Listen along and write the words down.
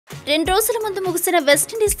2 రోజుల ముందు ముగిసిన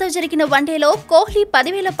వెస్టిండీస్ తో జరిగిన వన్డేలో కోహ్లీ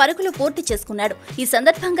 10,000 పరుగులు పూర్తి చేసుకున్నాడు. ఈ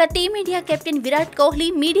సందర్భంగా టీమిండియా కెప్టెన్ విరాట్ కోహ్లీ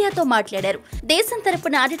మీడియాతో మాట్లాడారు. దేశం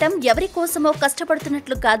తరపున ఆడటం ఎవరి కోసమో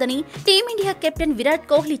కష్టపడుతున్నట్లు కాదని టీమిండియా కెప్టెన్ విరాట్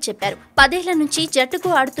కోహ్లీ చెప్పారు. 10 ఏళ్ల నుంచి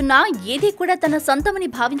జట్టుకు ఆడుతున్నా ఏదీ కూడా తన సొంతమని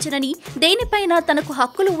భావించనని, దేనిపైన తనకు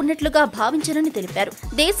హక్కులు ఉన్నట్లుగా భావించనని తెలిపారు.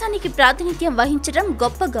 దేశానికి ప్రాతినిధ్యం వహించడం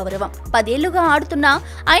గొప్ప గౌరవం. 10 ఏళ్లుగా ఆడుతున్నా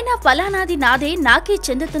అయినా ఫలానాది నాదే, నాకే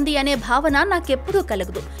చెందుతుంది అనే భావన నాకెప్పుడూ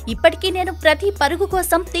కలగదు. ఇప్పటికీ నేను ప్రతి పరుగు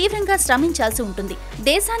కోసం తీవ్రంగా శ్రమించాల్సి ఉంటుంది.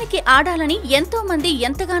 దేశానికి ఆడాలని ఎంతో మంది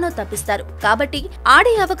ఎంతగానో తప్పిస్తారు. కాబట్టి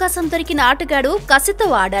ఆడే అవకాశం దొరికిన ఆటగాడు కసితో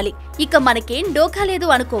ఆడాలి. ఇక మనకేం డోకా లేదు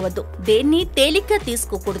అనుకోవద్దు. దేన్ని తేలిగ్గా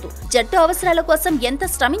తీసుకోకూడదు. జట్టు అవసరాల కోసం ఎంత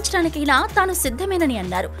శ్రమించడానికైనా తాను సిద్ధమేనని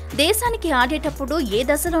అన్నారు. దేశానికి ఆడేటప్పుడు ఏ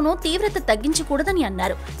దశలోనూ తీవ్రత తగ్గించకూడదని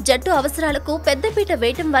అన్నారు. జట్టు అవసరాలకు పెద్దపీట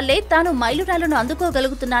వేయటం వల్లే తాను మైలురాళ్లను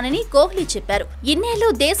అందుకోగలుగుతున్నానని కోహ్లీ చెప్పారు. ఇన్నేళ్లు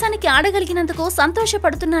దేశానికి ఆడగలిగినందుకు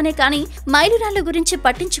సంతోషపడుతున్నానే కానీ మైలురాళ్ల గురించి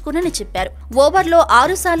పట్టించుకునని చెప్పారు. ఓవర్లో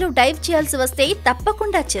 6 సార్లు డైవ్ చేయాల్సి వస్తే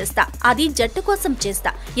తప్పకుండా చేస్తా. అది జట్టు కోసం చేస్తా.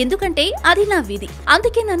 ఎందుకంటే అది నా విధి.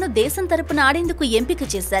 అందుకే నన్ను దేశం తరపున ఆడేందుకు ఎంపిక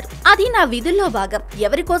చేశారు. అది నా విధుల్లో భాగం.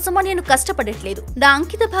 ఎవరి కోసమో నేను కష్టపడట్లేదు. నా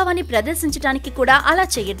అంకిత భావాన్ని ప్రదర్శించడానికి కూడా అలా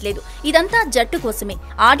చేయట్లేదు. ఇదంతా జట్టు కోసమే.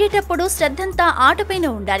 ఆడేటప్పుడు శ్రద్ధంతా ఆటపైన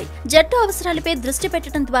ఉండాలి. జట్టు అవసరాలపై దృష్టి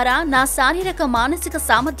పెట్టడం ద్వారా నా శారీరక మానసిక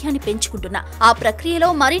సామర్థ్యాన్ని పెంచుకుంటున్నా. ఆ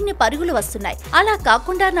ప్రక్రియలో మరిన్ని పరుగులు వస్తున్నాయి. అలా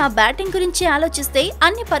కాకుండా నా బ్యాటింగ్ గురించి ఆలోచిస్తే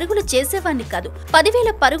అన్ని పరుగులు చేసేవాణ్ణి కాదు.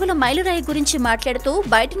 10,000 పరుగుల మైలురాయి గురించి మాట్లాడుతూ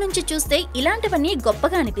బయట నుంచి చూస్తే ఇలాంటివన్నీ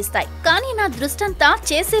గొప్పగా అనిపిస్తాయి. కానీ నా దృష్టంతా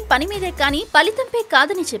చేసే పని మీదే కానీ ఫలితంపై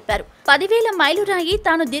కాదని చెప్పారు. 10,000 మైలురాయి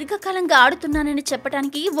తాను దీర్ఘకాలంగా ఆడుతున్నానని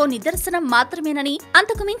చెప్పడానికి ఓ నిదర్శనం మాత్రమేనని,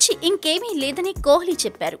 అంతకు మించి ఇంకేమీ లేదని కోహ్లీ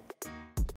చెప్పారు.